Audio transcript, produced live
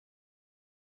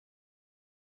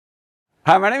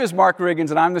Hi, my name is Mark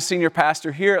Riggins, and I'm the senior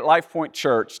pastor here at Life Point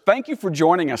Church. Thank you for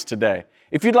joining us today.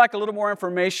 If you'd like a little more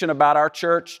information about our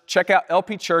church, check out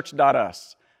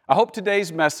lpchurch.us. I hope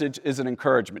today's message is an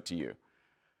encouragement to you.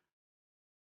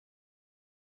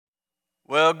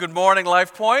 Well, good morning,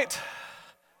 Life Point.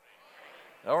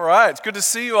 All right, it's good to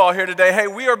see you all here today. Hey,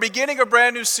 we are beginning a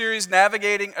brand new series,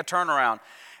 Navigating a Turnaround.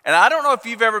 And I don't know if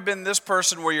you've ever been this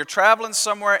person where you're traveling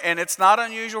somewhere and it's not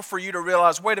unusual for you to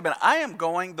realize, wait a minute, I am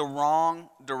going the wrong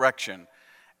direction.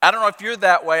 I don't know if you're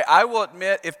that way. I will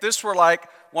admit, if this were like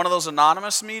one of those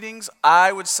anonymous meetings,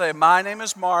 I would say, my name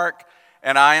is Mark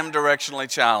and I am directionally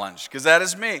challenged, because that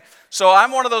is me. So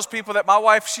I'm one of those people that my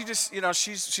wife, she just,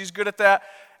 she's good at that.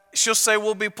 She'll say,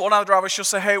 we'll be pulling out the driveway. She'll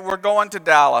say, hey, we're going to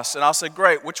Dallas. And I'll say,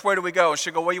 great, which way do we go? And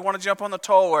she'll go, well, you want to jump on the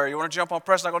tollway? You want to jump on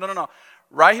Preston? I go, no.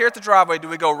 Right here at the driveway, do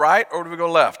we go right or do we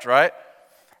go left, right?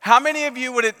 How many of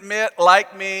you would admit,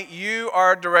 like me, you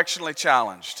are directionally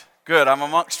challenged? Good, I'm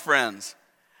amongst friends.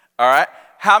 All right.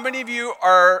 How many of you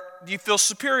do you feel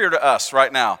superior to us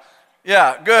right now?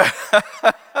 Yeah, good.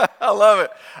 I love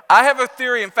it. I have a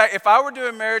theory. In fact, if I were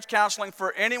doing marriage counseling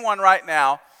for anyone right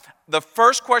now, the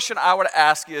first question I would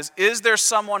ask is there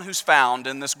someone who's found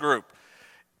in this group?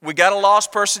 We got a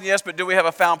lost person, yes, but do we have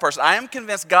a found person? I am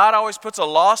convinced God always puts a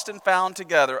lost and found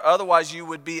together. Otherwise, you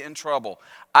would be in trouble.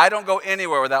 I don't go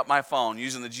anywhere without my phone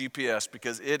using the GPS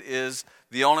because it is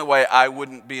the only way I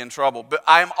wouldn't be in trouble. But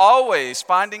I am always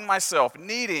finding myself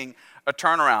needing a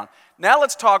turnaround. Now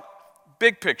let's talk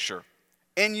big picture.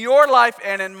 In your life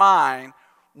and in mine,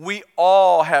 we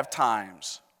all have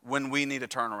times when we need a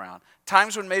turnaround.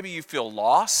 Times when maybe you feel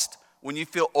lost, when you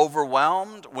feel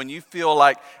overwhelmed, when you feel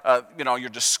like you're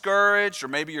discouraged or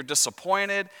maybe you're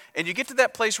disappointed, and you get to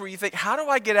that place where you think, how do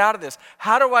I get out of this?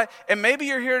 And maybe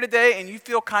you're here today and you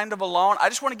feel kind of alone. I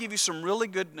just want to give you some really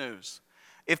good news.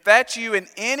 If that's you in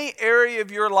any area of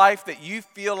your life that you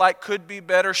feel like could be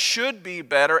better, should be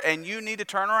better, and you need a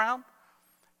turnaround,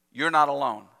 you're not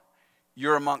alone.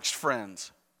 You're amongst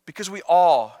friends, because we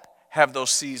all have those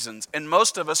seasons, and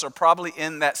most of us are probably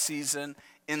in that season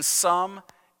in some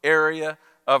area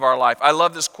of our life. I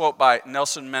love this quote by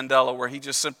Nelson Mandela where he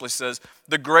just simply says,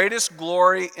 the greatest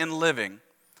glory in living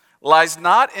lies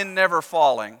not in never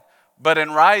falling, but in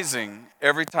rising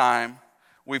every time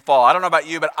we fall. I don't know about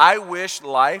you, but I wish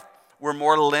life were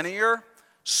more linear,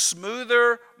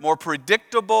 smoother, more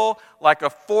predictable, like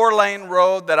a 4-lane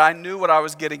road that I knew what I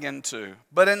was getting into.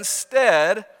 But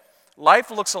instead, life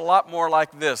looks a lot more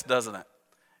like this, doesn't it?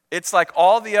 It's like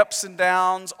all the ups and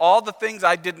downs, all the things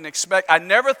I didn't expect. I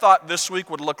never thought this week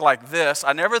would look like this.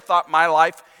 I never thought my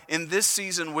life in this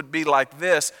season would be like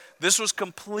this. This was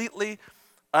completely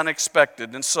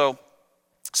unexpected. And so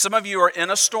some of you are in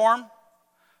a storm.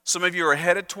 Some of you are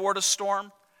headed toward a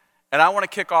storm. And I want to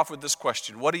kick off with this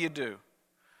question. What do you do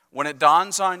when it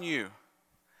dawns on you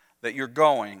that you're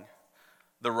going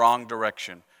the wrong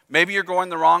direction? Maybe you're going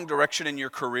the wrong direction in your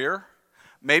career.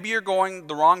 Maybe you're going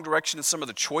the wrong direction in some of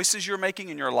the choices you're making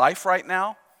in your life right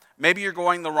now. Maybe you're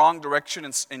going the wrong direction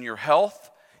in your health,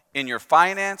 in your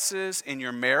finances, in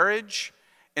your marriage,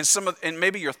 and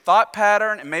maybe your thought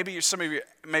pattern, and maybe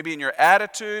in your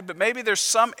attitude. But maybe there's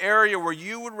some area where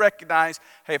you would recognize,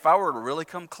 hey, if I were to really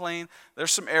come clean, there's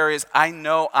some areas I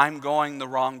know I'm going the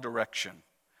wrong direction.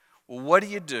 Well, what do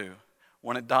you do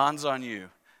when it dawns on you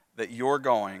that you're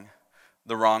going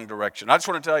the wrong direction? I just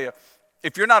want to tell you,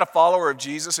 if you're not a follower of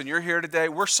Jesus and you're here today,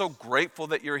 we're so grateful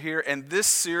that you're here. And this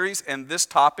series and this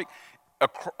topic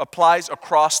applies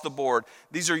across the board.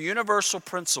 These are universal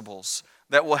principles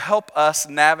that will help us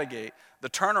navigate the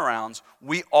turnarounds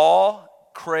we all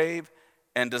crave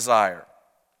and desire.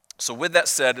 So with that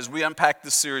said, as we unpack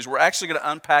this series, we're actually going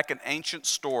to unpack an ancient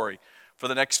story for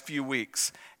the next few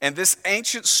weeks. And this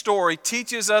ancient story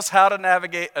teaches us how to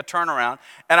navigate a turnaround.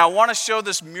 And I want to show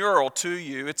this mural to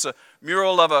you. It's a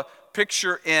mural of a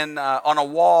picture on a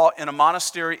wall in a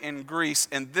monastery in Greece,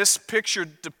 and this picture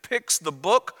depicts the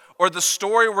book or the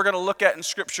story we're going to look at in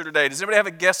Scripture today. Does anybody have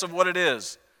a guess of what it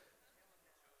is?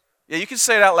 Yeah, you can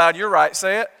say it out loud. You're right.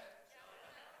 Say it.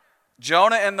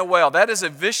 Jonah and the whale. That is a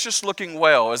vicious-looking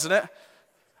whale, isn't it?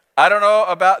 I don't know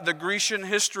about the Grecian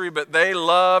history, but they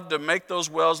love to make those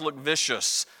whales look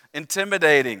vicious,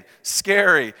 intimidating,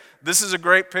 scary. This is a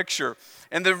great picture.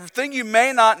 And the thing you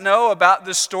may not know about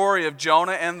this story of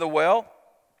Jonah and the whale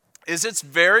is it's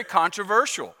very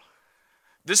controversial.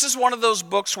 This is one of those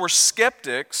books where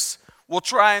skeptics will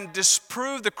try and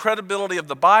disprove the credibility of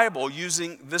the Bible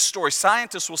using this story.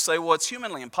 Scientists will say, well, it's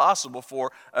humanly impossible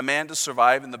for a man to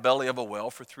survive in the belly of a whale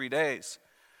for 3 days.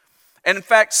 And in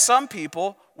fact, some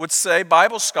people would say, some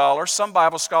Bible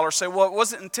scholars say, well, it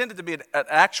wasn't intended to be an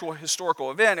actual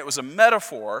historical event. It was a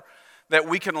metaphor that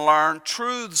we can learn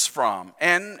truths from.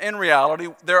 And in reality,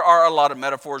 there are a lot of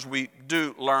metaphors we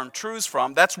do learn truths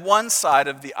from. That's one side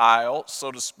of the aisle, so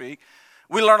to speak.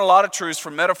 We learn a lot of truths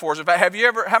from metaphors. In fact,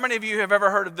 how many of you have ever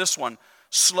heard of this one?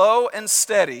 Slow and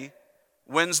steady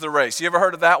wins the race. You ever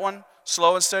heard of that one?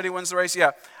 Slow and steady wins the race?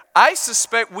 Yeah. I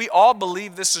suspect we all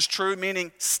believe this is true,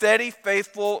 meaning steady,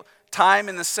 faithful, time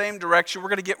in the same direction. We're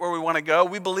going to get where we want to go.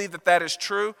 We believe that that is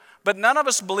true, but none of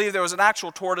us believe there was an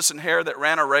actual tortoise and hare that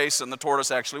ran a race and the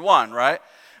tortoise actually won, right?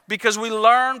 Because we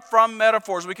learn from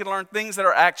metaphors. We can learn things that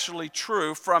are actually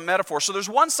true from metaphors. So there's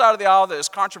one side of the aisle that is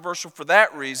controversial for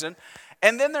that reason.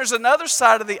 And then there's another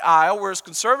side of the aisle, whereas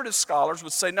conservative scholars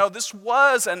would say, no, this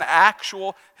was an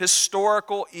actual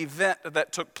historical event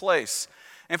that took place.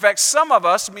 In fact, some of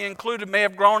us, me included, may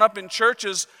have grown up in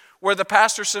churches where the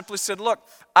pastor simply said, look,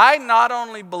 I not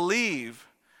only believe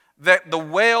that the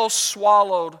whale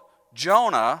swallowed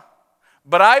Jonah,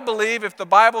 but I believe if the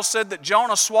Bible said that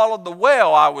Jonah swallowed the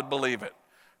whale, I would believe it,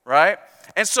 right?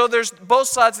 And so there's both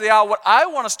sides of the aisle. What I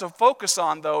want us to focus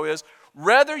on, though, is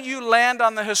whether you land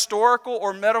on the historical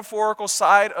or metaphorical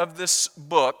side of this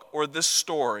book or this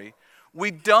story, we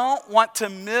don't want to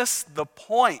miss the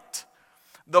point.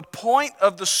 The point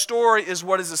of the story is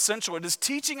what is essential. It is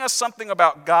teaching us something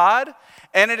about God,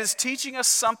 and it is teaching us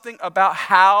something about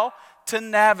how to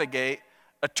navigate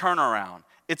a turnaround.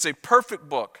 It's a perfect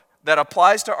book that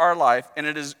applies to our life, and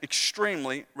it is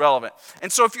extremely relevant.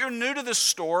 And so if you're new to this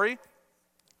story,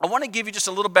 I want to give you just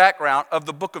a little background of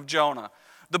the book of Jonah.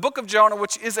 The book of Jonah,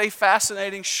 which is a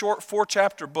fascinating short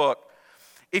 4-chapter book.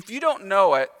 If you don't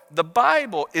know it, the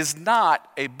Bible is not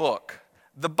a book.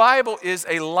 The Bible is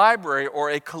a library or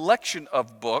a collection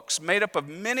of books made up of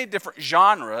many different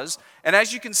genres. And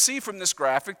as you can see from this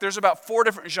graphic, there's about 4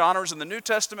 different genres in the New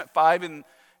Testament, 5 in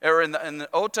the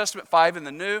Old Testament, 5 in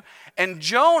the New. And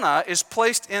Jonah is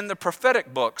placed in the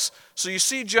prophetic books. So you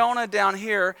see Jonah down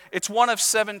here. It's one of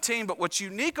 17. But what's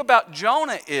unique about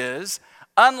Jonah is,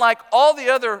 unlike all the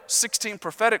other 16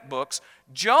 prophetic books,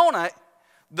 Jonah,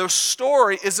 the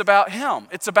story is about him.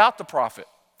 It's about the prophet.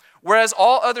 Whereas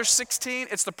all other 16,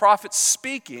 it's the prophet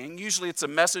speaking. Usually it's a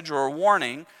message or a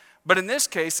warning. But in this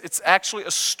case, it's actually a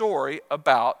story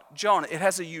about Jonah. It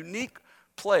has a unique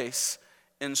place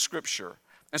in Scripture.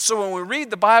 And so when we read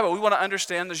the Bible, we want to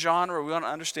understand the genre. We want to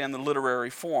understand the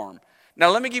literary form. Now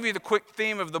let me give you the quick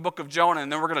theme of the book of Jonah,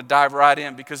 and then we're going to dive right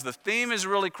in because the theme is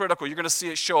really critical. You're going to see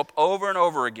it show up over and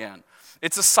over again.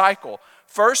 It's a cycle.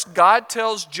 First, God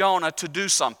tells Jonah to do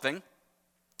something.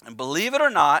 And believe it or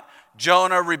not,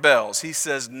 Jonah rebels. He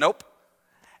says, nope.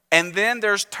 And then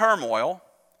there's turmoil.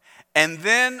 And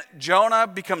then Jonah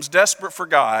becomes desperate for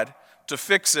God to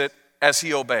fix it as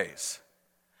he obeys.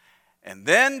 And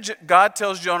then God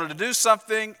tells Jonah to do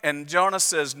something, and Jonah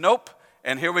says, nope.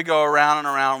 And here we go, around and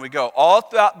around we go, all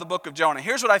throughout the book of Jonah.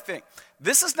 Here's what I think.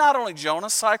 This is not only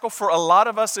Jonah's cycle. For a lot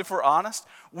of us, if we're honest,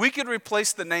 we could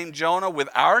replace the name Jonah with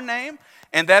our name,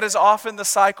 and that is often the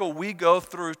cycle we go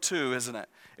through too, isn't it?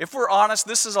 If we're honest,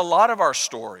 this is a lot of our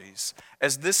stories,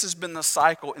 as this has been the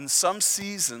cycle in some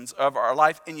seasons of our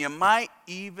life, and you might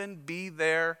even be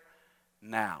there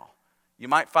now. You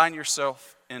might find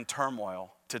yourself in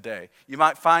turmoil today. You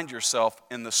might find yourself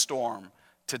in the storm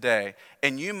today,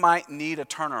 and you might need a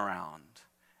turnaround.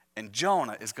 And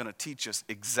Jonah is going to teach us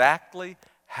exactly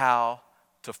how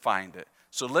to find it.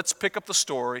 So let's pick up the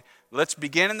story. Let's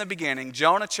begin in the beginning.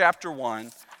 Jonah chapter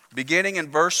 1, beginning in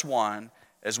verse 1,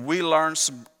 as we learn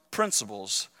some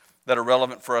principles that are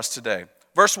relevant for us today.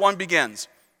 Verse 1 begins,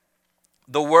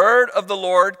 "The word of the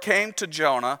Lord came to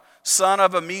Jonah, son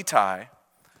of Amittai,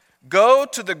 go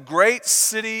to the great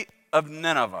city of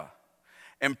Nineveh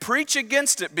and preach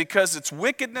against it because its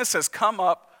wickedness has come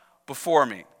up before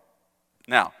me."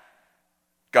 Now,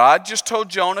 God just told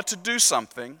Jonah to do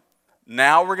something.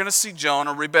 Now we're going to see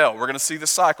Jonah rebel. We're going to see the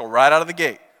cycle right out of the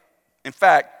gate. In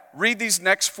fact, read these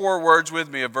next 4 words with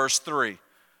me of verse 3.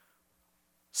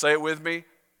 Say it with me.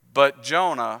 But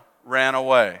Jonah ran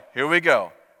away. Here we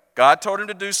go. God told him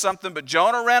to do something, but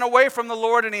Jonah ran away from the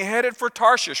Lord and he headed for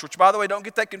Tarshish, which, by the way, don't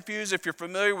get that confused if you're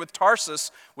familiar with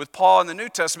Tarsus, with Paul in the New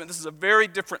Testament. This is a very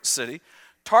different city.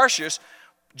 Tarshish.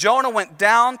 Jonah went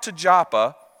down to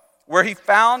Joppa, where he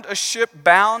found a ship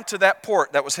bound to that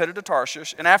port that was headed to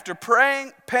Tarshish. And after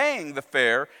paying the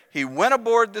fare, he went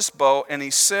aboard this boat and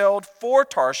he sailed for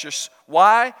Tarshish.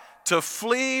 Why? To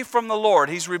flee from the Lord.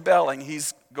 He's rebelling.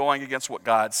 He's going against what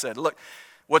God said. Look,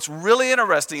 what's really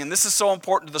interesting, and this is so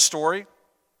important to the story,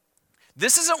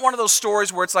 This isn't one of those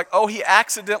stories where it's like, oh, he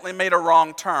accidentally made a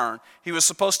wrong turn. He was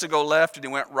supposed to go left and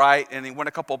he went right and he went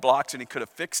a couple blocks and he could have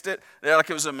fixed it. Like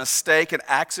it was a mistake, an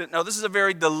accident. No, this is a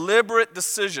very deliberate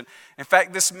decision. In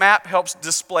fact, this map helps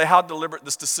display how deliberate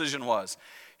this decision was.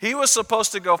 He was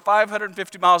supposed to go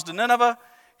 550 miles to Nineveh.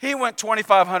 He went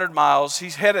 2,500 miles.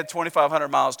 He's headed 2,500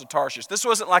 miles to Tarshish. This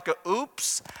wasn't like a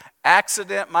oops,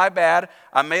 accident, my bad,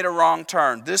 I made a wrong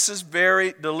turn. This is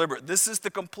very deliberate. This is the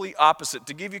complete opposite.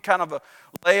 To give you kind of a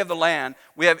lay of the land,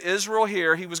 we have Israel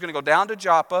here. He was going to go down to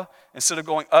Joppa instead of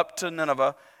going up to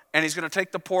Nineveh, and he's going to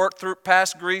take the port through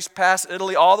past Greece, past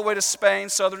Italy, all the way to Spain,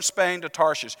 southern Spain to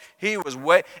Tarshish.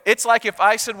 It's like if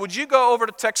I said, would you go over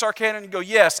to Texarkana? And you go,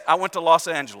 yes, I went to Los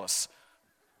Angeles.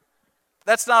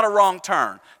 That's not a wrong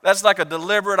turn. That's like a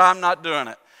deliberate, I'm not doing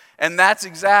it. And that's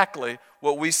exactly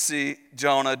what we see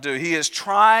Jonah do. He is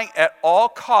trying at all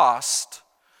cost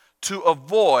to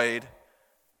avoid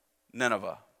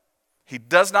Nineveh. He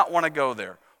does not want to go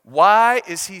there. Why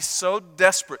is he so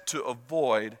desperate to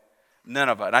avoid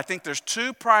Nineveh? And I think there's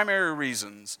two primary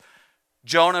reasons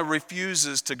Jonah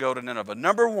refuses to go to Nineveh.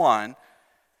 Number one,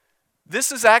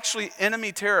 this is actually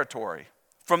enemy territory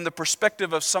from the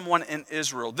perspective of someone in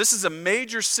Israel. This is a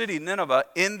major city, Nineveh,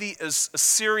 in the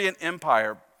Assyrian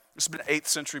Empire. This has been 8th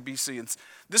century BC. And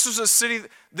this was a city,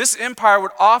 this empire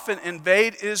would often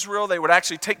invade Israel. They would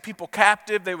actually take people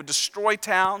captive. They would destroy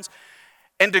towns.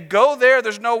 And to go there,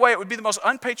 there's no way. It would be the most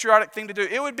unpatriotic thing to do.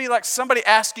 It would be like somebody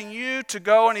asking you to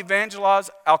go and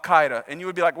evangelize Al-Qaeda. And you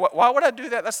would be like, why would I do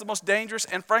that? That's the most dangerous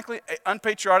and frankly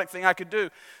unpatriotic thing I could do.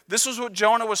 This was what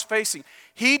Jonah was facing.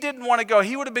 He didn't want to go.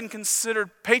 He would have been considered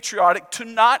patriotic to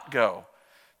not go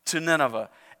to Nineveh.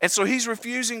 And so he's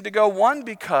refusing to go, one,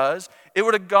 because it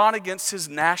would have gone against his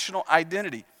national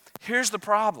identity. Here's the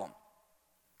problem.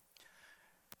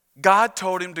 God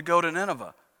told him to go to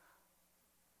Nineveh.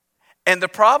 And the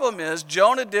problem is,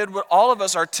 Jonah did what all of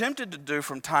us are tempted to do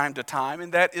from time to time,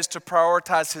 and that is to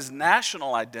prioritize his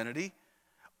national identity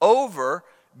over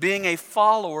being a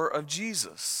follower of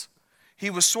Jesus. He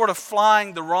was sort of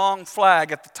flying the wrong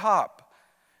flag at the top.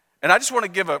 And I just want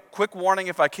to give a quick warning,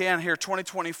 if I can, here,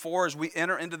 2024, as we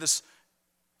enter into this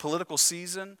political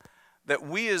season, that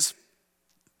we as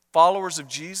followers of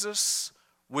Jesus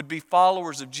would be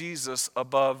followers of Jesus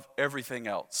above everything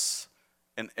else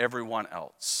and everyone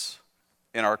else.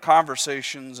 In our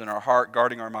conversations, in our heart,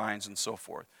 guarding our minds, and so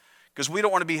forth. Because we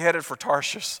don't want to be headed for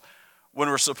Tarshish when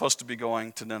we're supposed to be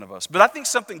going to Nineveh. But I think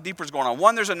something deeper is going on.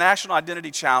 One, there's a national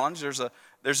identity challenge. There's a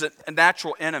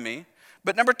natural enemy.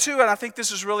 But number two, and I think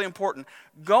this is really important,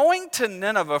 going to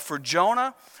Nineveh for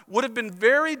Jonah would have been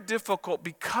very difficult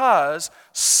because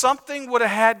something would have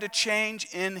had to change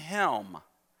in him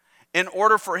in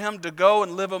order for him to go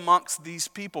and live amongst these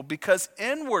people, because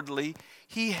inwardly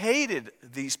he hated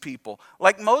these people,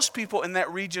 like most people in that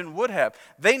region would have.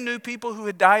 They knew people who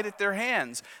had died at their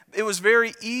hands. It was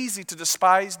very easy to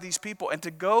despise these people, and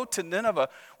to go to Nineveh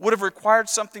would have required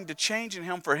something to change in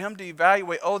him for him to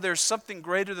evaluate, oh, there's something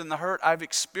greater than the hurt I've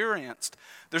experienced.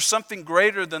 There's something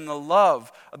greater than the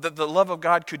love that the love of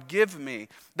God could give me.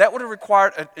 That would have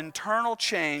required an internal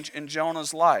change in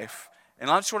Jonah's life. And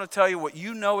I just want to tell you what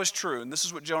you know is true, and this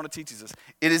is what Jonah teaches us.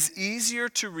 It is easier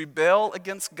to rebel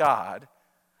against God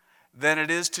than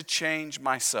it is to change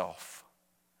myself.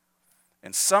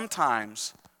 And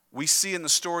sometimes we see in the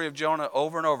story of Jonah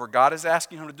over and over, God is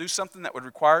asking him to do something that would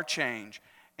require change,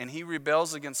 and he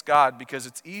rebels against God because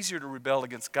it's easier to rebel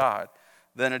against God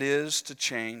than it is to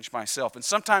change myself. And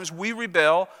sometimes we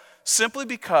rebel simply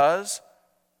because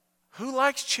who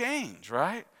likes change,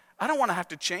 right? I don't want to have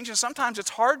to change. And sometimes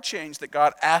it's hard change that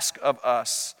God asks of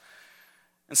us.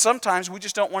 And sometimes we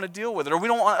just don't want to deal with it, or we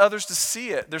don't want others to see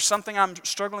it. There's something I'm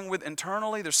struggling with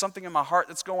internally. There's something in my heart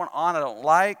that's going on I don't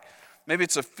like. Maybe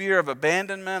it's a fear of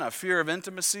abandonment, a fear of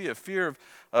intimacy, a fear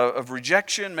of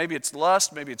rejection. Maybe it's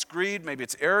lust. Maybe it's greed. Maybe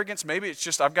it's arrogance. Maybe it's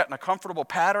just I've gotten a comfortable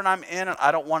pattern I'm in and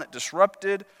I don't want it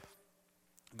disrupted.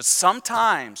 But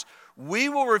sometimes we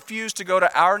will refuse to go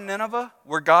to our Nineveh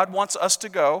where God wants us to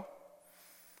go,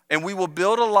 and we will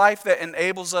build a life that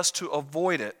enables us to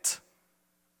avoid it.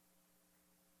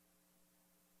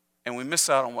 And we miss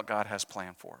out on what God has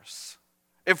planned for us.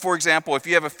 If, for example, if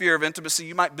you have a fear of intimacy,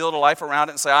 you might build a life around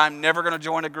it and say, I'm never going to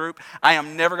join a group. I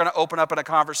am never going to open up in a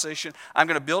conversation. I'm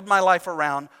going to build my life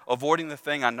around avoiding the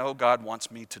thing I know God wants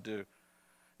me to do.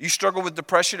 You struggle with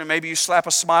depression, and maybe you slap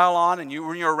a smile on when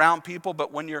you're around people,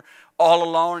 but when you're all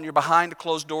alone and you're behind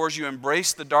closed doors, you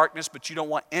embrace the darkness, but you don't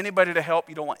want anybody to help.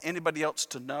 You don't want anybody else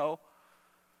to know.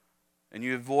 And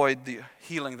you avoid the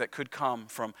healing that could come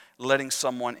from letting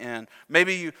someone in.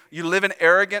 Maybe you live in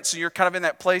arrogance, so you're kind of in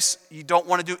that place. You don't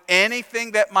want to do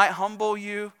anything that might humble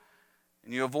you.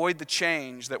 and you avoid the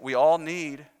change that we all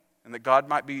need and that God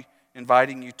might be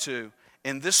inviting you to.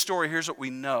 In this story, here's what we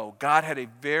know. God had a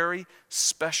very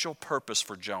special purpose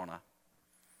for Jonah,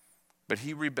 but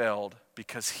he rebelled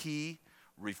because he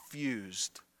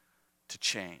refused to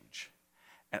change.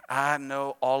 And I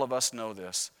know all of us know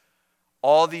this.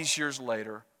 All these years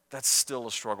later, that's still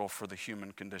a struggle for the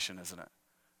human condition, isn't it?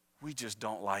 We just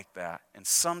don't like that. And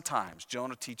sometimes,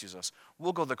 Jonah teaches us,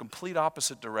 we'll go the complete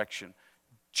opposite direction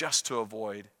just to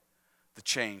avoid the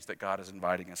change that God is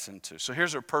inviting us into. So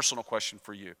here's a personal question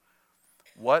for you.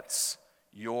 What's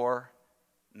your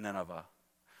Nineveh?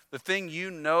 The thing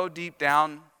you know deep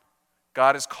down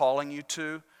God is calling you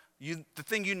to, the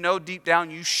thing you know deep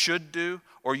down you should do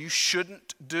or you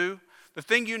shouldn't do, the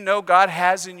thing you know God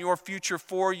has in your future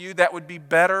for you that would be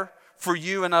better for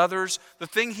you and others, the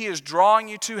thing he is drawing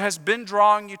you to, has been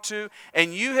drawing you to,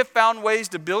 and you have found ways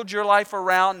to build your life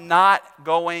around not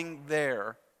going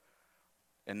there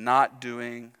and not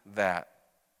doing that.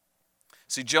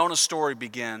 See, Jonah's story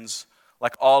begins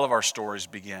like all of our stories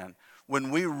begin. When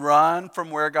we run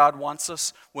from where God wants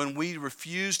us, when we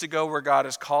refuse to go where God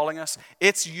is calling us,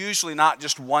 it's usually not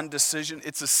just one decision,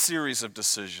 it's a series of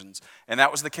decisions. And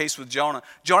that was the case with Jonah.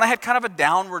 Jonah had kind of a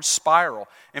downward spiral.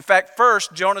 In fact,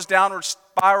 first, Jonah's downward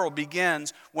spiral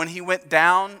begins when he went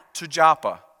down to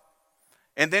Joppa.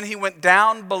 And then he went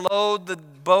down below the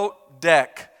boat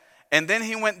deck. And then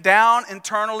he went down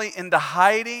internally into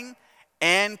hiding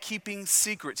and keeping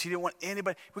secrets. He didn't want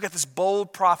anybody. We got this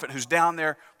bold prophet who's down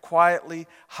there quietly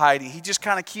hiding. He just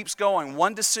kind of keeps going,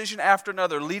 one decision after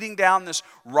another, leading down this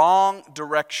wrong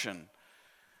direction.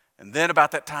 And then about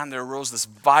that time, there arose this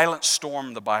violent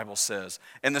storm, the Bible says.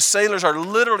 And the sailors are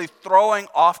literally throwing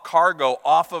off cargo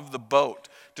off of the boat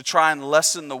to try and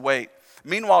lessen the weight.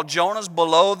 Meanwhile, Jonah's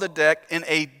below the deck in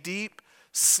a deep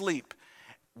sleep.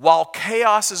 While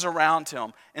chaos is around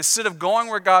him, instead of going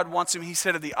where God wants him, he's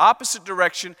headed the opposite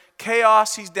direction.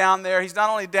 Chaos, he's down there. He's not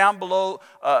only down below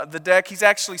the deck, he's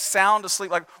actually sound asleep.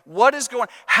 Like, what is going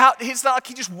on? It's not like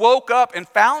he just woke up and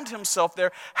found himself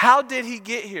there. How did he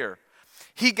get here?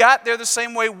 He got there the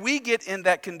same way we get in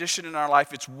that condition in our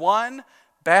life. It's one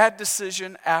bad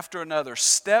decision after another,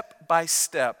 step by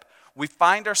step. We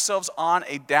find ourselves on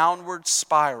a downward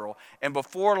spiral, and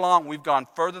before long, we've gone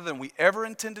further than we ever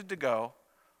intended to go.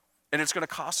 And it's going to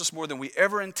cost us more than we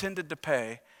ever intended to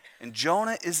pay. And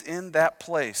Jonah is in that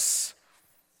place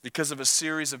because of a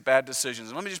series of bad decisions.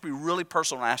 And let me just be really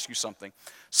personal and ask you something.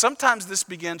 Sometimes this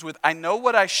begins with, I know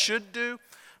what I should do,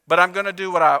 but I'm going to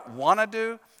do what I want to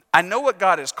do. I know what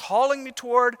God is calling me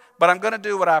toward, but I'm going to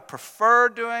do what I prefer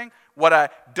doing. What I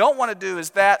don't want to do is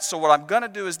that, so what I'm going to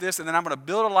do is this, and then I'm going to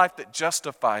build a life that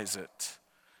justifies it.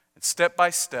 And step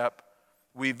by step,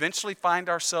 we eventually find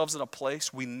ourselves in a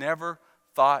place we never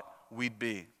thought we'd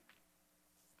be.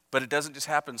 But it doesn't just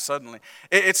happen suddenly.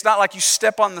 It's not like you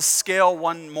step on the scale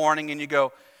one morning and you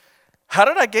go, how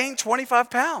did I gain 25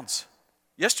 pounds?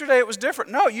 Yesterday it was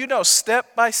different. No, you know,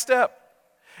 step by step.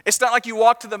 It's not like you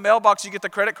walk to the mailbox, you get the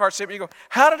credit card statement, you go,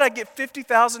 how did I get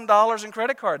 $50,000 in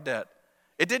credit card debt?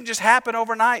 It didn't just happen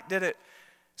overnight, did it?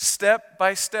 Step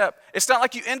by step. It's not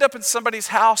like you end up in somebody's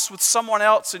house with someone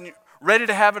else and you're ready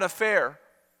to have an affair.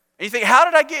 And you think, how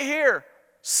did I get here?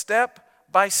 Step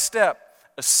by step,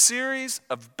 a series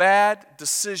of bad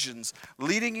decisions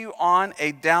leading you on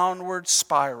a downward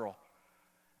spiral.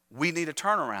 We need a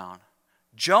turnaround.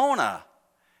 Jonah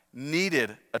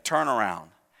needed a turnaround,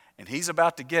 and he's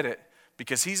about to get it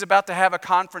because he's about to have a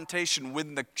confrontation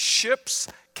when the ship's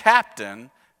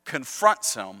captain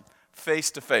confronts him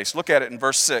face to face. Look at it in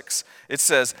verse 6. It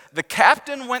says, the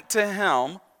captain went to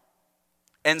him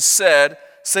and said,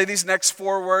 say these next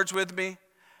 4 words with me,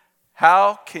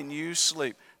 how can you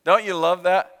sleep? Don't you love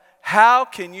that? How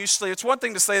can you sleep? It's one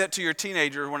thing to say that to your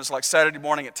teenager when it's like Saturday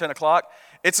morning at 10 o'clock.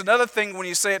 It's another thing when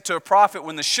you say it to a prophet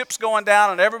when the ship's going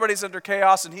down and everybody's under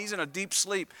chaos and he's in a deep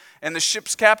sleep. And the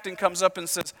ship's captain comes up and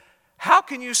says, how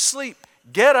can you sleep?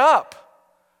 Get up.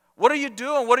 What are you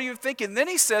doing? What are you thinking? Then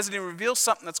he says, and he reveals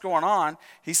something that's going on.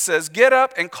 He says, get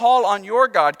up and call on your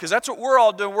God, because that's what we're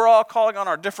all doing. We're all calling on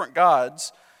our different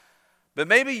gods. But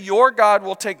maybe your God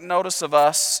will take notice of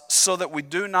us so that we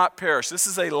do not perish. This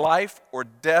is a life or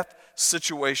death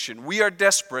situation. We are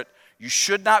desperate. You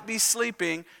should not be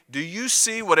sleeping. Do you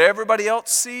see what everybody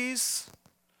else sees?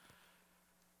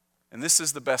 And this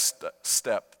is the best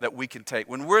step that we can take.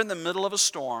 When we're in the middle of a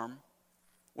storm,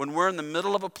 when we're in the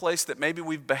middle of a place that maybe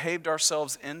we've behaved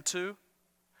ourselves into,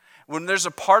 when there's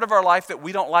a part of our life that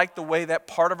we don't like the way that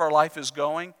part of our life is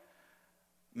going,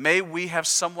 may we have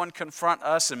someone confront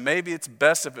us, and maybe it's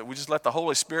best if we just let the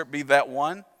Holy Spirit be that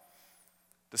one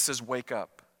that says, wake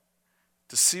up,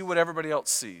 to see what everybody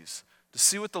else sees, to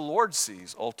see what the Lord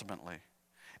sees ultimately.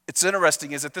 It's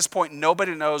interesting is at this point,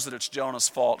 nobody knows that it's Jonah's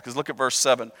fault, because look at verse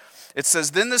 7. It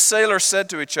says, then the sailors said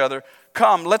to each other,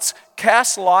 come, let's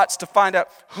cast lots to find out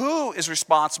who is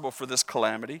responsible for this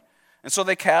calamity. And so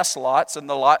they cast lots, and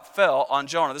the lot fell on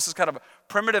Jonah. This is kind of a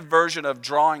primitive version of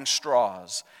drawing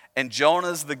straws, and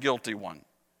Jonah's the guilty one.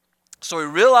 So he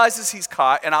realizes he's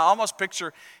caught, and I almost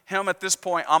picture him at this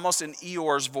point almost in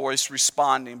Eeyore's voice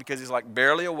responding, because he's like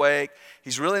barely awake.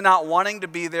 He's really not wanting to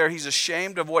be there. He's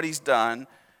ashamed of what he's done.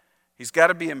 He's got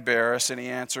to be embarrassed, and he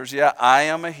answers, yeah, I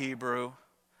am a Hebrew.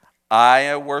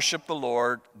 I worship the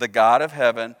Lord, the God of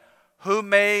heaven, who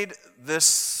made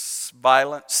this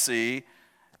violent sea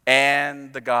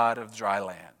and the God of dry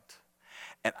land.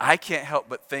 And I can't help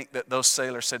but think that those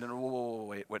sailors said, whoa,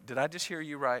 wait, what, did I just hear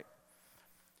you right?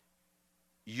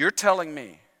 You're telling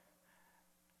me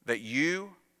that you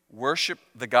worship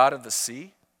the God of the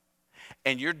sea,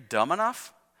 and you're dumb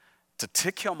enough to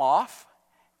tick him off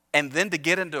and then to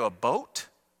get into a boat?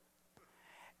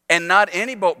 And not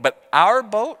any boat, but our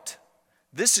boat?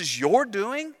 This is your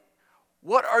doing?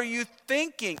 What are you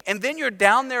thinking? And then you're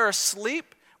down there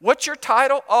asleep? What's your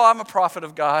title? Oh, I'm a prophet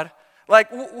of God. Like,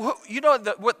 you know,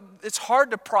 it's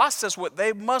hard to process what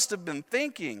they must have been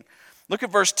thinking. Look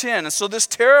at verse 10. And so this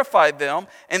terrified them,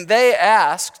 and they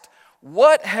asked,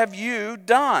 what have you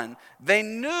done? They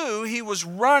knew he was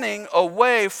running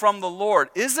away from the Lord.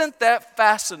 Isn't that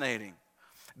fascinating?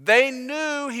 They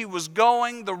knew he was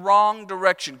going the wrong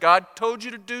direction. God told you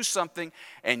to do something,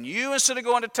 and you, instead of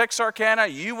going to Texarkana,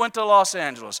 you went to Los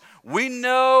Angeles. We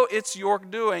know it's your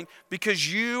doing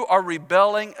because you are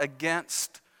rebelling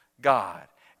against God.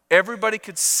 Everybody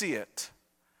could see it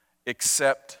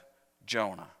except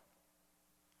Jonah,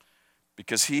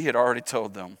 because he had already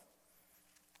told them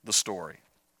the story.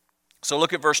 So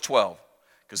look at verse 12,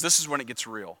 because this is when it gets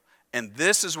real. And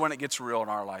this is when it gets real in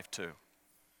our life too.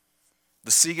 The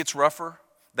sea gets rougher.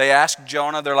 They ask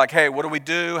Jonah, they're like, hey, what do we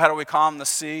do? How do we calm the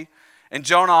sea? And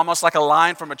Jonah, almost like a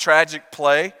line from a tragic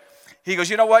play, he goes,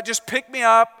 you know what? Just pick me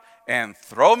up and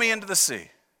throw me into the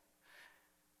sea.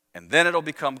 And then it'll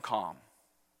become calm.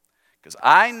 Because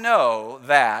I know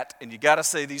that, and you got to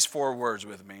say these 4 words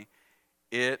with me,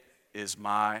 it is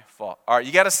my fault. All right,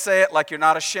 you got to say it like you're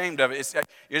not ashamed of it.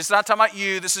 You're just not talking about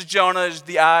you. This is Jonah, is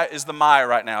the I, is the my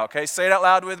right now, okay? Say it out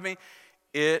loud with me.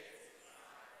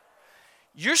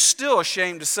 You're still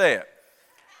ashamed to say it.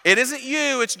 It isn't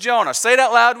you, it's Jonah. Say it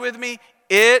out loud with me.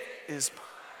 It is my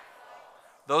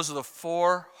fault. Those are the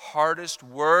 4 hardest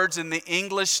words in the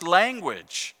English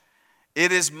language.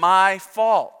 It is my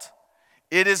fault.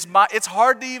 It's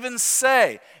hard to even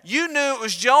say. You knew it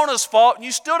was Jonah's fault and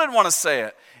you still didn't want to say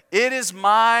it. It is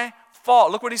my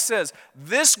fault. Look what he says.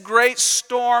 This great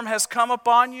storm has come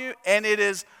upon you, and it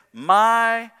is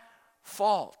my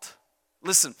fault.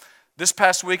 Listen, this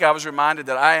past week I was reminded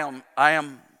that I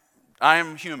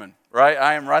am human, right?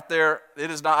 I am right there. It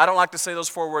is not. I don't like to say those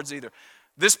 4 words either.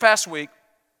 This past week,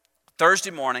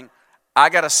 Thursday morning, I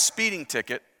got a speeding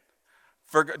ticket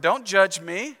for. Don't judge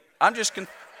me.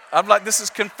 I'm like, this is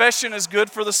confession is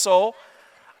good for the soul.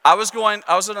 I was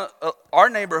in our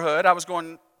neighborhood. I was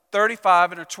going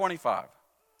 35 and a 25.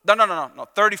 No,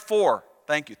 34.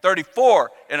 Thank you. 34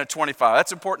 and a 25.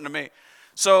 That's important to me.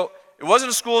 So it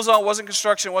wasn't a school zone, it wasn't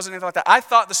construction, it wasn't anything like that. I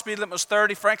thought the speed limit was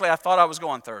 30. Frankly, I thought I was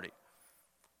going 30.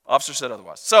 Officer said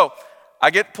otherwise. So I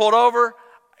get pulled over.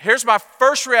 Here's my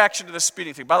first reaction to this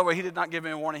speeding thing. By the way, he did not give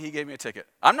me a warning. He gave me a ticket.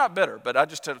 I'm not bitter, but I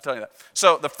just tell you that.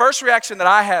 So the first reaction that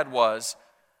I had was,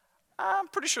 I'm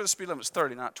pretty sure the speed limit is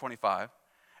 30, not 25.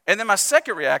 And then my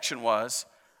second reaction was,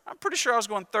 I'm pretty sure I was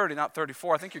going 30, not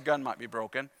 34. I think your gun might be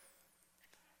broken.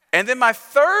 And then my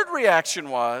third reaction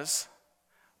was,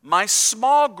 my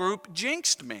small group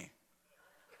jinxed me.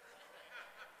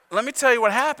 Let me tell you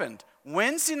what happened.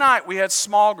 Wednesday night we had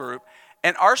small group,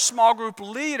 and our small group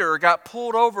leader got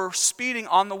pulled over speeding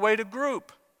on the way to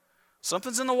group.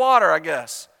 Something's in the water, I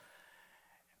guess.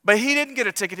 But he didn't get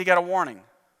a ticket, he got a warning.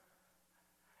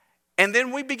 And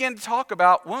then we began to talk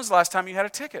about, when was the last time you had a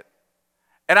ticket?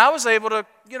 And I was able to,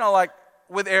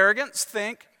 with arrogance,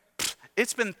 think,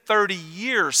 it's been 30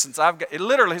 years since it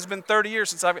literally has been 30 years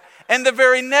since and the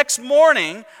very next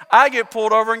morning, I get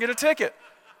pulled over and get a ticket.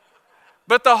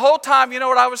 But the whole time, you know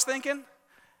what I was thinking?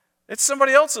 It's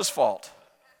somebody else's fault.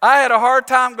 I had a hard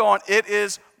time going, it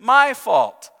is my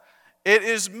fault. It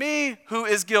is me who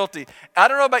is guilty. I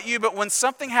don't know about you, but when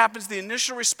something happens, the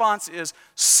initial response is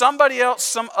somebody else,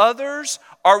 some others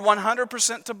are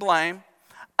 100% to blame.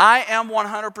 I am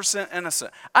 100%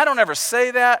 innocent. I don't ever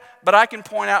say that, but I can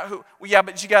point out who, well, yeah,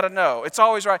 but you got to know. It's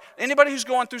always right. Anybody who's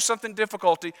going through something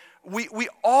difficulty, we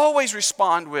always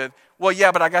respond with, well,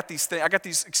 yeah, but I got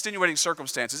these extenuating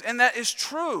circumstances. And that is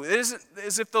true. It isn't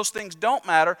as if those things don't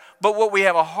matter, but what we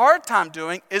have a hard time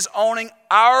doing is owning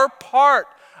our part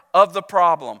of the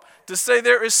problem. To say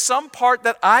there is some part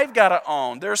that I've got to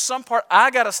own. There's some part I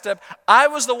got to step. I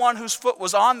was the one whose foot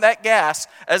was on that gas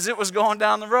as it was going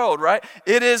down the road, right?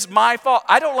 It is my fault.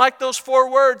 I don't like those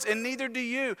 4 words, and neither do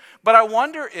you. But I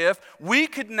wonder if we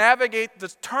could navigate the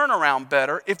turnaround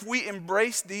better if we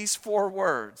embrace these 4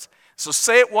 words. So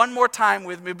say it one more time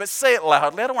with me, but say it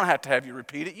loudly. I don't want to have you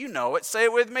repeat it. You know it. Say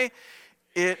it with me.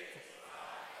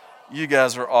 You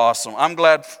guys are awesome. I'm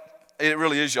glad it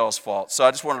really is y'all's fault. So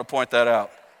I just wanted to point that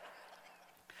out.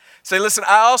 Say, listen,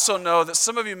 I also know that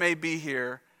some of you may be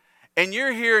here, and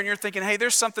you're thinking, hey,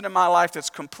 there's something in my life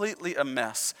that's completely a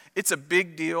mess. It's a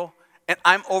big deal, and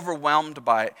I'm overwhelmed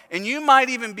by it. And you might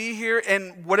even be here,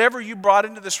 and whatever you brought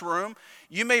into this room,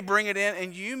 you may bring it in,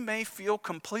 and you may feel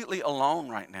completely alone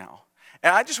right now.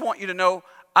 And I just want you to know,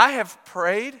 I have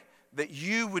prayed that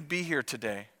you would be here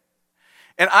today.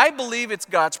 And I believe it's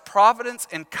God's providence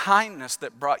and kindness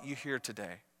that brought you here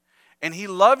today. And He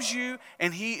loves you,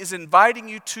 and He is inviting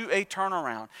you to a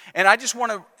turnaround. And I just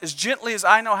want to, as gently as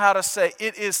I know how to say,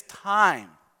 it is time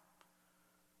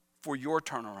for your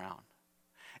turnaround.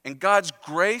 And God's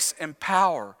grace and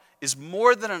power is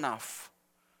more than enough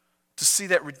to see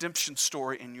that redemption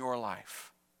story in your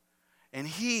life. And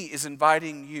He is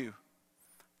inviting you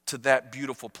to that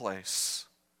beautiful place.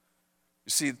 You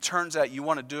see, it turns out you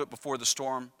want to do it before the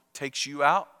storm takes you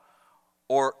out,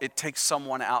 or it takes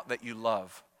someone out that you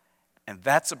love. And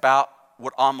that's about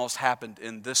what almost happened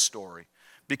in this story.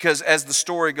 Because as the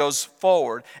story goes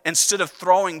forward, instead of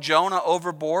throwing Jonah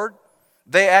overboard,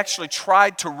 they actually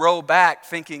tried to row back,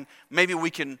 thinking maybe we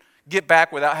can get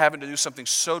back without having to do something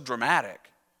so dramatic.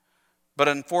 But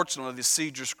unfortunately, the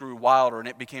sea just grew wilder, and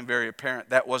it became very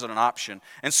apparent that wasn't an option.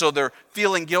 And so they're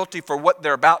feeling guilty for what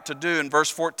they're about to do. In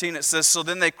verse 14, it says, so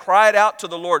then they cried out to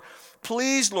the Lord,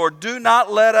 please, Lord, do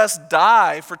not let us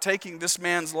die for taking this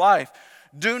man's life.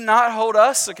 Do not hold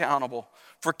us accountable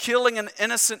for killing an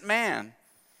innocent man.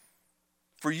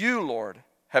 For you, Lord,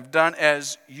 have done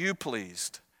as you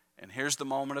pleased. And here's the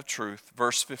moment of truth,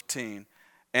 verse 15.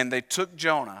 And they took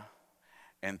Jonah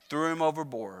and threw him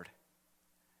overboard,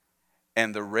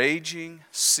 and the raging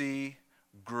sea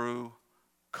grew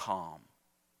calm.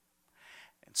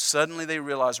 And suddenly they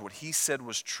realized what he said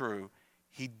was true.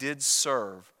 He did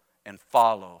serve and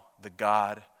follow the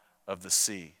God of the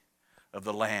sea, of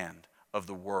the land, of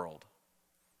the world.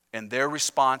 And their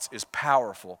response is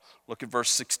powerful. Look at verse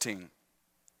 16.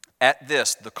 At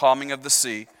this, the calming of the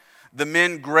sea, the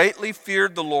men greatly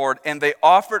feared the Lord, and they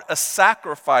offered a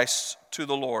sacrifice to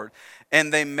the Lord,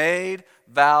 and they made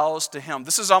vows to Him.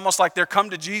 This is almost like their come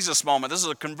to Jesus moment. This is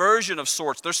a conversion of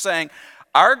sorts. They're saying,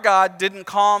 our God didn't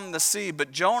calm the sea,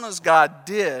 but Jonah's God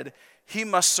did. He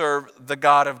must serve the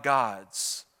God of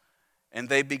gods. And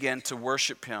they began to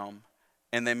worship Him,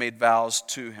 and they made vows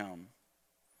to Him.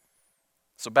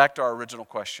 So back to our original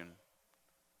question.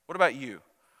 What about you?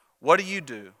 What do you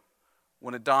do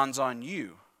when it dawns on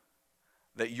you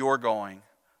that you're going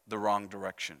the wrong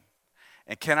direction?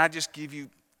 And can I just give you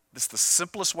this, the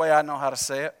simplest way I know how to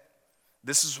say it?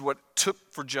 This is what it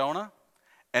took for Jonah,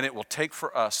 and it will take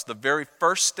for us. The very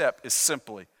first step is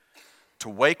simply to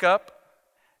wake up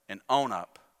and own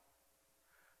up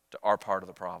to our part of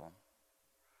the problem.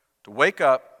 To wake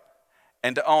up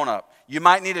and to own up. You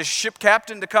might need a ship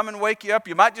captain to come and wake you up.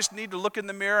 You might just need to look in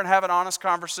the mirror and have an honest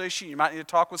conversation. You might need to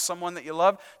talk with someone that you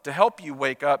love to help you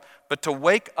wake up. But to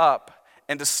wake up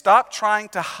and to stop trying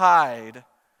to hide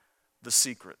the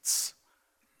secrets.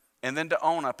 And then to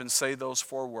own up and say those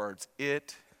 4 words.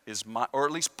 It is my, or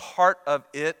at least part of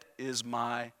it is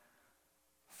my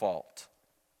fault.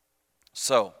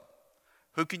 So,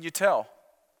 who can you tell?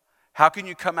 How can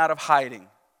you come out of hiding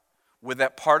with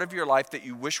that part of your life that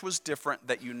you wish was different,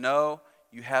 that you know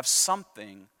you have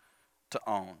something to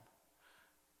own?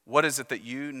 What is it that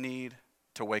you need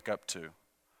to wake up to?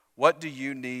 What do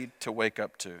you need to wake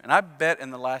up to? And I bet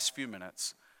in the last few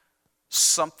minutes,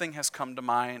 something has come to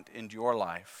mind in your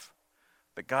life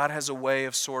that God has a way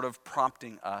of sort of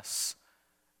prompting us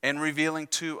and revealing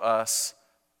to us,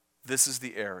 this is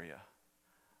the area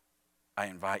I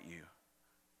invite you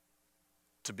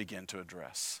to begin to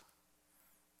address.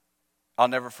 I'll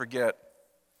never forget,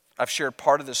 I've shared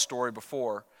part of this story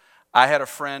before. I had a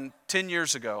friend 10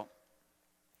 years ago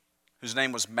whose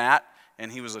name was Matt,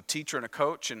 and he was a teacher and a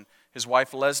coach, and his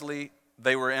wife Leslie,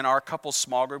 they were in our couple's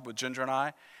small group with Ginger and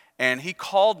I, and he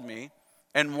called me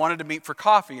and wanted to meet for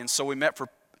coffee. And so we met for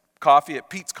coffee at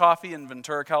Pete's Coffee in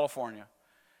Ventura, California.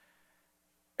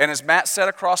 And as Matt sat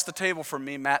across the table from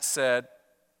me, Matt said,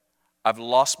 "I've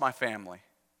lost my family."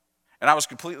 And I was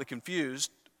completely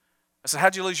confused. I said,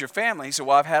 "How'd you lose your family?" He said,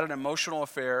 "Well, I've had an emotional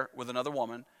affair with another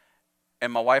woman,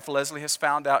 and my wife Leslie has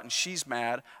found out, and she's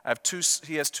mad.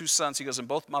 He has 2 sons." He goes, "And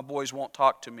both my boys won't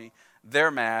talk to me.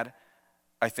 They're mad.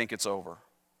 I think it's over."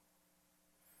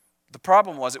 The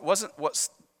problem was, it wasn't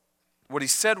what he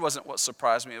said wasn't what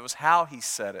surprised me. It was how he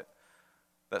said it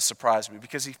that surprised me,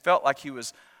 because he felt like he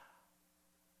was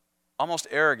almost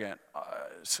arrogant,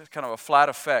 kind of a flat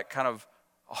effect, kind of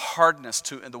a hardness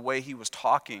in the way he was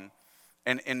talking,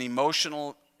 and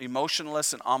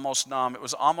emotionless and almost numb. It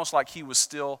was almost like he was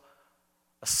still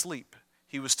asleep.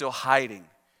 He was still hiding.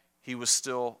 He was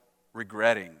still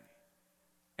regretting.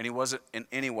 And he wasn't in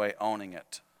any way owning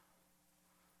it.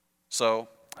 So,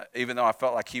 even though I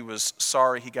felt like he was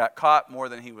sorry he got caught more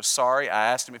than he was sorry, I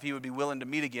asked him if he would be willing to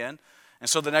meet again. And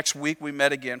so the next week we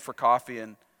met again for coffee,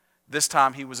 and this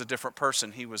time he was a different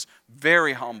person. He was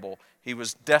very humble. He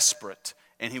was desperate.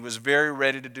 And he was very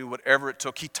ready to do whatever it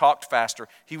took. He talked faster.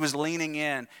 He was leaning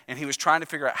in, and he was trying to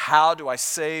figure out, how do I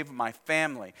save my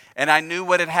family? And I knew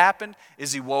what had happened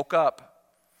is he woke up.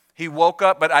 He woke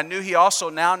up, but I knew he also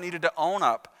now needed to own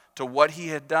up to what he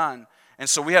had done. And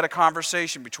so we had a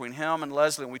conversation between him and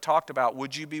Leslie, and we talked about,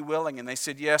 would you be willing? And they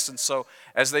said yes. And so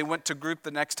as they went to group the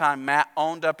next time, Matt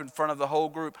owned up in front of the whole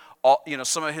group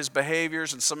some of his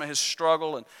behaviors and some of his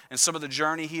struggle and some of the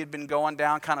journey he had been going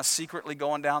down, kind of secretly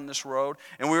going down this road.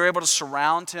 And we were able to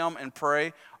surround him and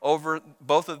pray over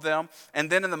both of them. And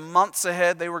then in the months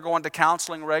ahead, they were going to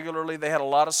counseling regularly. They had a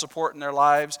lot of support in their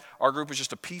lives. Our group was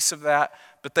just a piece of that.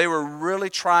 But they were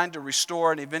really trying to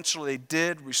restore, and eventually they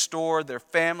did restore their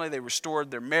family. They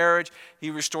restored their marriage. He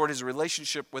restored his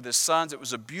relationship with his sons. It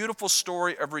was a beautiful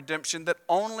story of redemption that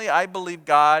only I believe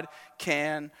God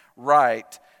can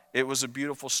write. It was a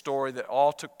beautiful story that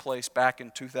all took place back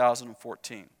in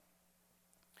 2014.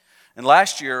 And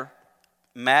last year,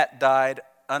 Matt died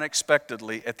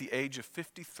unexpectedly at the age of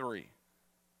 53.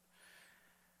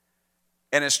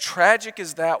 And as tragic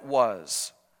as that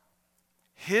was,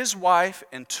 his wife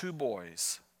and 2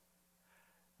 boys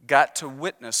got to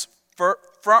witness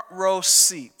front row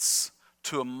seats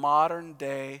to a modern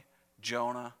day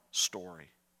Jonah story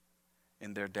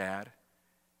in their dad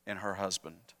and her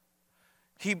husband.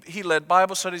 He led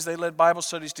Bible studies, they led Bible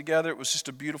studies together. It was just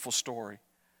a beautiful story.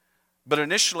 But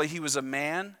initially he was a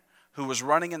man who was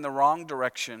running in the wrong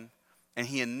direction, and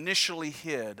he initially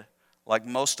hid like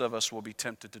most of us will be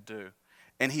tempted to do.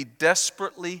 And he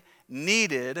desperately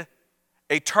needed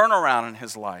a turnaround in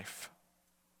his life.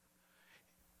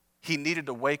 He needed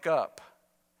to wake up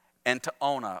and to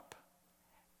own up,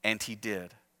 and he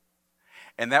did.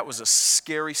 And that was a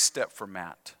scary step for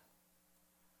Matt.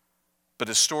 But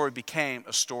his story became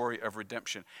a story of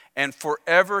redemption. And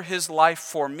forever his life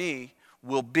for me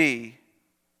will be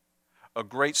a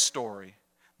great story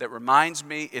that reminds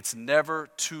me it's never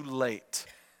too late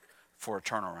for a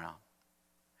turnaround.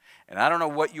 And I don't know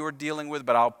what you're dealing with,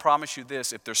 but I'll promise you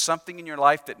this. If there's something in your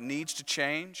life that needs to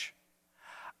change,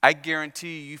 I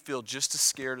guarantee you feel just as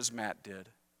scared as Matt did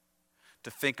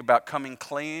to think about coming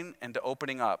clean and to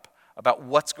opening up about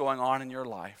what's going on in your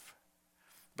life.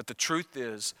 But the truth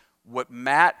is, what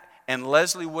Matt and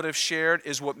Leslie would have shared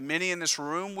is what many in this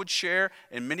room would share,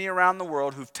 and many around the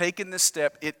world who've taken this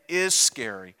step. It is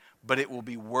scary, but it will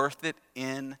be worth it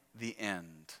in the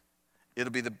end.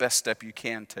 It'll be the best step you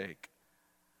can take.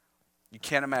 You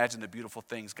can't imagine the beautiful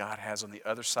things God has on the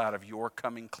other side of your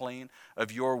coming clean,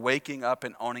 of your waking up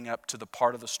and owning up to the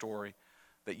part of the story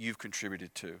that you've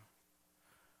contributed to.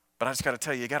 But I just got to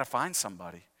tell you, you got to find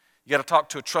somebody. You got to talk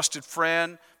to a trusted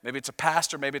friend. Maybe it's a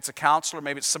pastor, maybe it's a counselor,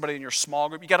 maybe it's somebody in your small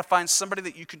group. You got to find somebody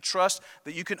that you can trust,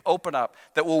 that you can open up,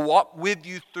 that will walk with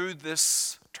you through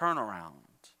this turnaround.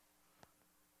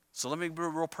 So let me be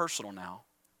real personal now.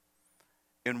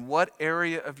 In what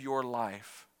area of your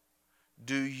life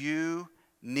do you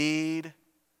need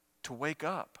to wake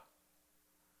up?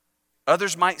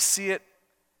 Others might see it,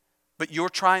 but you're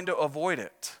trying to avoid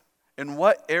it. In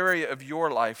what area of your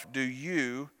life do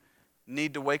you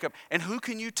need to wake up? And who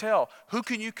can you tell? Who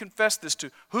can you confess this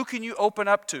to? Who can you open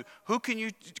up to? Who can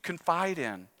you confide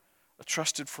in? A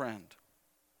trusted friend.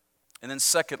 And then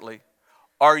secondly,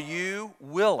 are you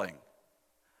willing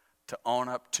to own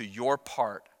up to your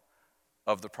part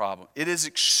of the problem? It is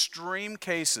extreme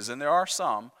cases, and there are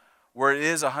some, where it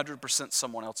is 100%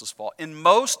 someone else's fault. In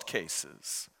most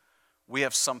cases, we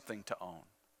have something to own.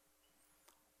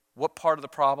 What part of the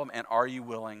problem, and are you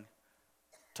willing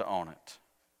to own it?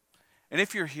 And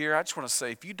if you're here, I just want to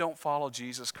say, if you don't follow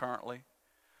Jesus currently,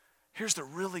 Here's the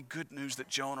really good news that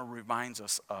Jonah reminds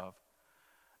us of.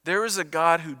 There is a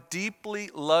God who deeply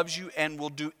loves you and will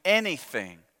do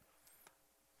anything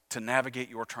to navigate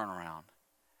your turnaround.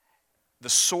 The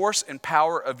source and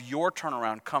power of your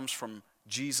turnaround comes from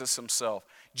Jesus himself.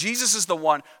 Jesus is the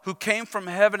one who came from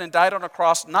heaven and died on a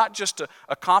cross, not just to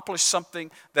accomplish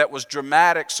something that was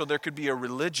dramatic so there could be a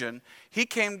religion. He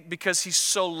came because he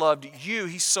so loved you,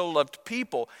 he so loved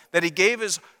people, that he gave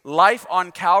his life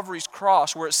on Calvary's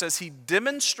cross, where it says he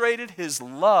demonstrated his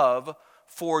love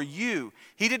for you.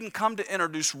 He didn't come to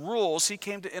introduce rules, he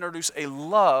came to introduce a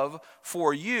love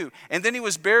for you. And then he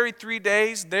was buried 3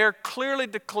 days there, clearly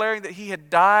declaring that he had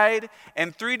died.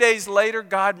 And 3 days later,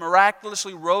 God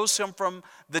miraculously rose him from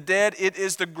the dead. It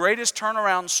is the greatest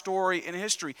turnaround story in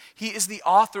history. He is the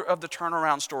author of the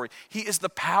turnaround story. He is the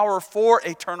power for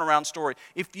a turnaround story.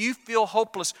 If you feel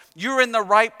hopeless, you're in the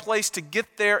right place to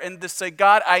get there and to say,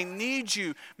 God, I need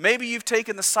you. Maybe you've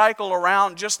taken the cycle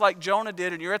around just like Jonah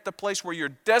did, and you're at the place where you're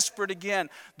desperate again.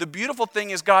 The beautiful thing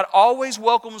is God always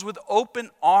welcomes with open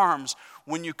arms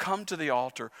when you come to the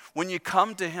altar. When you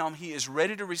come to him, he is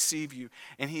ready to receive you,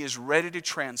 and he is ready to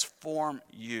transform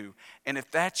you. And if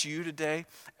that's you today,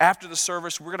 after the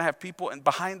service, we're going to have people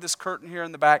behind this curtain here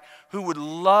in the back who would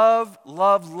love,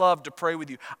 love, love to pray with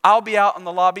you. I'll be out in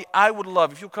the lobby. I would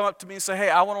love, if you'll come up to me and say, hey,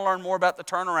 I want to learn more about the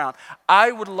turnaround,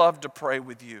 I would love to pray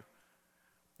with you.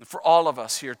 And for all of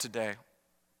us here today,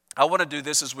 I want to do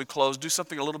this as we close, do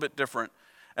something a little bit different.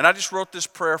 And I just wrote this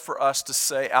prayer for us to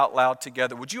say out loud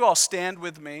together. Would you all stand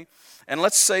with me? And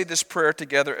let's say this prayer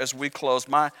together as we close.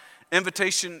 My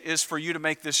invitation is for you to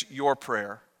make this your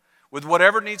prayer. With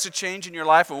whatever needs to change in your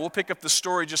life, and we'll pick up the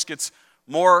story, just gets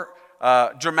more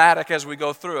dramatic as we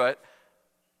go through it.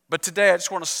 But today I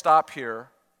just want to stop here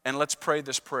and let's pray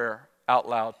this prayer out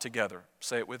loud together.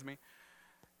 Say it with me.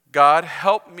 God,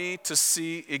 help me to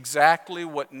see exactly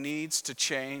what needs to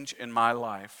change in my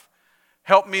life.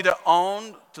 Help me to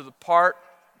own to the part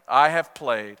I have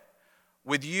played.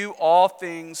 With you, all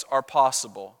things are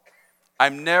possible.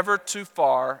 I'm never too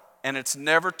far, and it's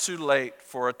never too late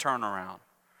for a turnaround.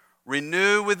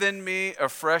 Renew within me a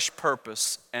fresh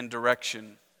purpose and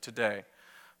direction today.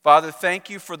 Father, thank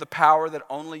you for the power that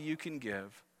only you can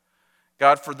give.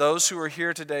 God, for those who are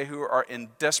here today who are in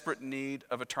desperate need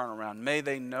of a turnaround, may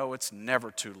they know it's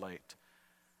never too late.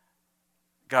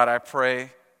 God, I pray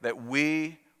that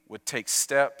we would take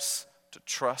steps to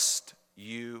trust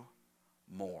you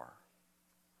more.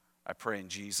 I pray in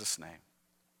Jesus' name,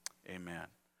 amen.